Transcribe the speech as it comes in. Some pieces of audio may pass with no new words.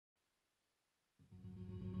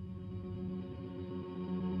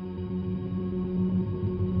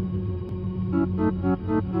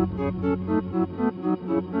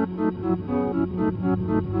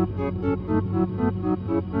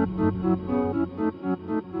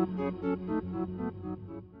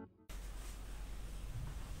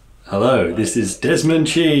Hello, this is Desmond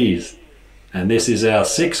Cheese, and this is our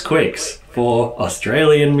Six Quix for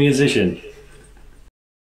Australian musician.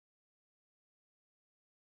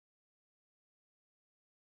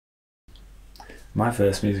 My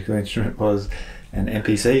first musical instrument was an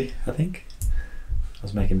MPC, I think. I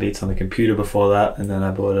was making beats on the computer before that, and then I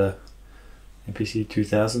bought a MPC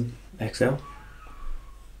 2000 XL.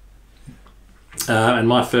 And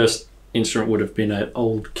my first instrument would have been an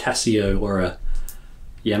old Casio or a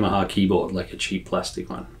Yamaha keyboard, like a cheap plastic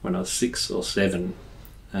one, when I was 6 or 7,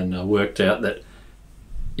 and I worked out that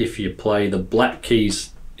if you play the black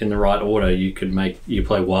keys in the right order, you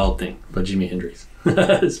play Wild Thing by Jimi Hendrix.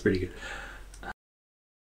 It's pretty good.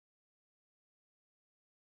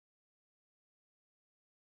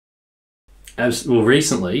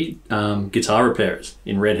 Recently, guitar repairers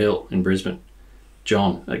in Red Hill in Brisbane.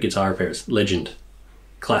 John at Guitar Repairers, legend,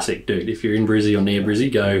 classic dude. If you're in Brizzy or near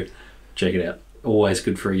Brizzy, go check it out. Always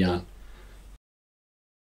good for a yarn.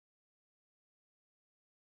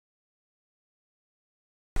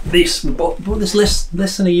 Bought this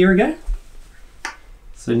less than a year ago.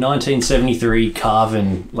 So 1973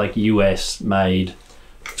 Carvin, like US made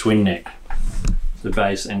twin neck, the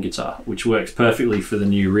bass and guitar, which works perfectly for the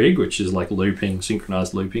new rig, which is like looping,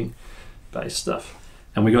 synchronized looping bass stuff.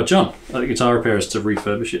 And we got John at the Guitar Repairers to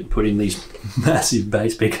refurbish it and put in these massive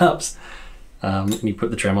bass pickups. And he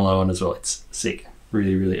put the tremolo on as well. It's sick.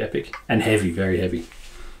 Really, really epic. And heavy, very heavy.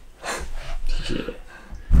 Yeah.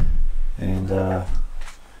 And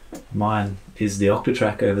mine is the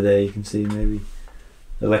Octatrack over there. You can see maybe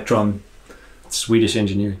Electron. Swedish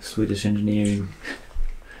engineering.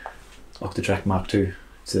 Octatrack Mark II.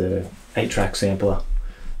 It's a 8-track sampler.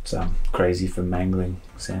 It's crazy for mangling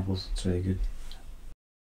samples. It's really good.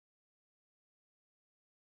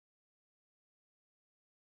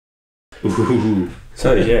 Ooh.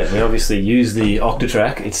 So yeah, we obviously use the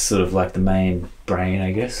Octatrack. It's sort of like the main brain,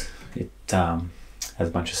 I guess. It has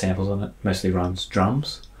a bunch of samples on it. Mostly runs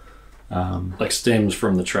drums. Like stems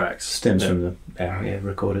from the tracks. Stems from our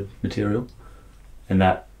recorded material. And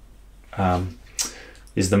that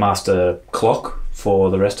is the master clock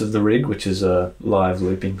for the rest of the rig, which is a live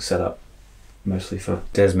looping setup, mostly for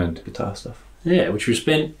Desmond guitar stuff. Yeah, which we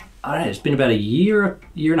spent, I don't know, it's been about a year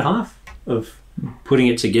and a half of putting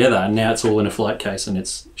it together, and now it's all in a flight case and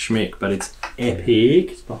it's schmick, but it's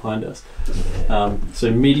epic. It's behind us.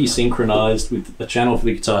 So MIDI synchronized with a channel for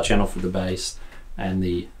the guitar, channel for the bass, and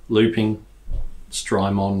the looping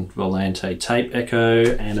Strymon Volante tape echo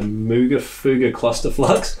and a Muga Fuga cluster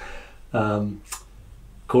flux.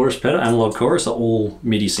 Chorus pedal, analog chorus are all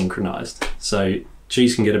MIDI synchronized. So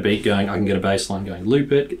Cheese can get a beat going, I can get a bass line going,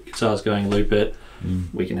 loop it, guitar's going, loop it.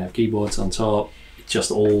 We can have keyboards on top. It's just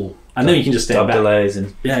all, and then you can just stand back. Delays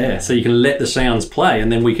and yeah. So you can let the sounds play, and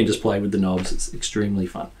then we can just play with the knobs. It's extremely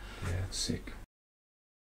fun. Yeah, it's sick.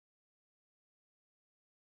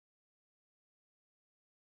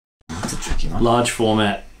 That's a tricky one. Large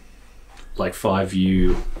format, like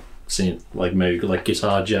 5U synth, like Moog, like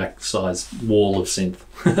guitar jack size wall of synth.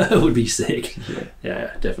 It would be sick.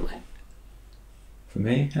 Yeah, definitely. For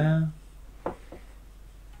me, I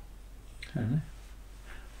don't know.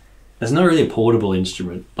 There's not really a portable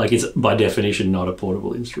instrument. Like, it's by definition not a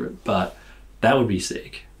portable instrument, but that would be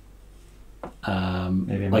sick.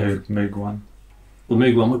 Maybe a like, Moog one. Well,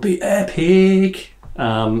 Moog one would be epic.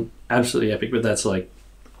 Absolutely epic, but that's like,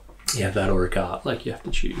 yeah, that or a cart. Like, you have to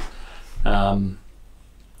choose.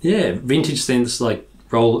 Yeah, vintage synths like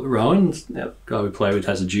Rowan, that guy we play with,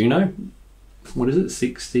 has a Juno. What is it,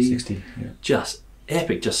 60? 60, yeah. Just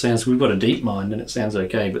epic, just sounds, we've got a deep mind and it sounds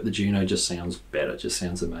okay, but the Juno just sounds better, just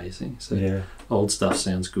sounds amazing. So yeah, old stuff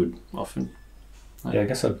sounds good often. Like, yeah, I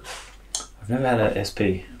guess I've never had an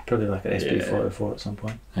SP, probably like an SP 404 at some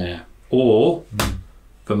point. Yeah, or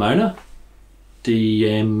Vermona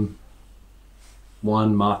DM1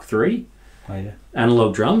 Mark III. Oh yeah.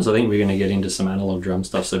 Analog drums, I think we're going to get into some analog drum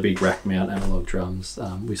stuff, so big rack mount analog drums.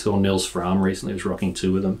 We saw Nils Fram recently was rocking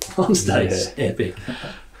 2 of them on stage. Yeah. Epic.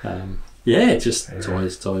 Yeah, just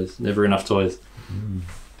toys, never enough toys.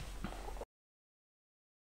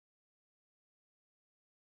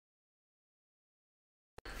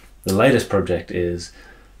 The latest project is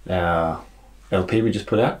our LP we just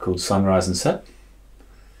put out called Sunrise and Set.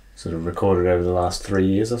 Sort of recorded over the last 3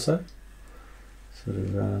 years or so. Sort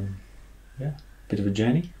of, bit of a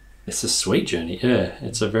journey. It's a sweet journey, yeah.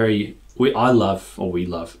 It's a very, we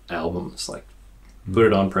love albums. Like, put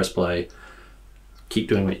it on, press play, keep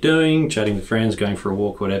doing what you're doing, chatting with friends, going for a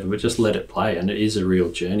walk, whatever, but just let it play. And it is a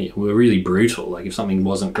real journey. We're really brutal. Like if something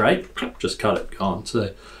wasn't great, just cut it, gone.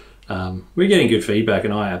 So we're getting good feedback,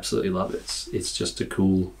 and I absolutely love it. It's just a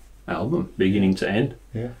cool album, beginning to end.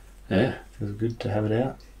 Yeah. Yeah. Feels good to have it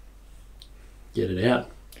out. Get it out.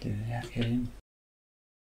 Get it out, get in.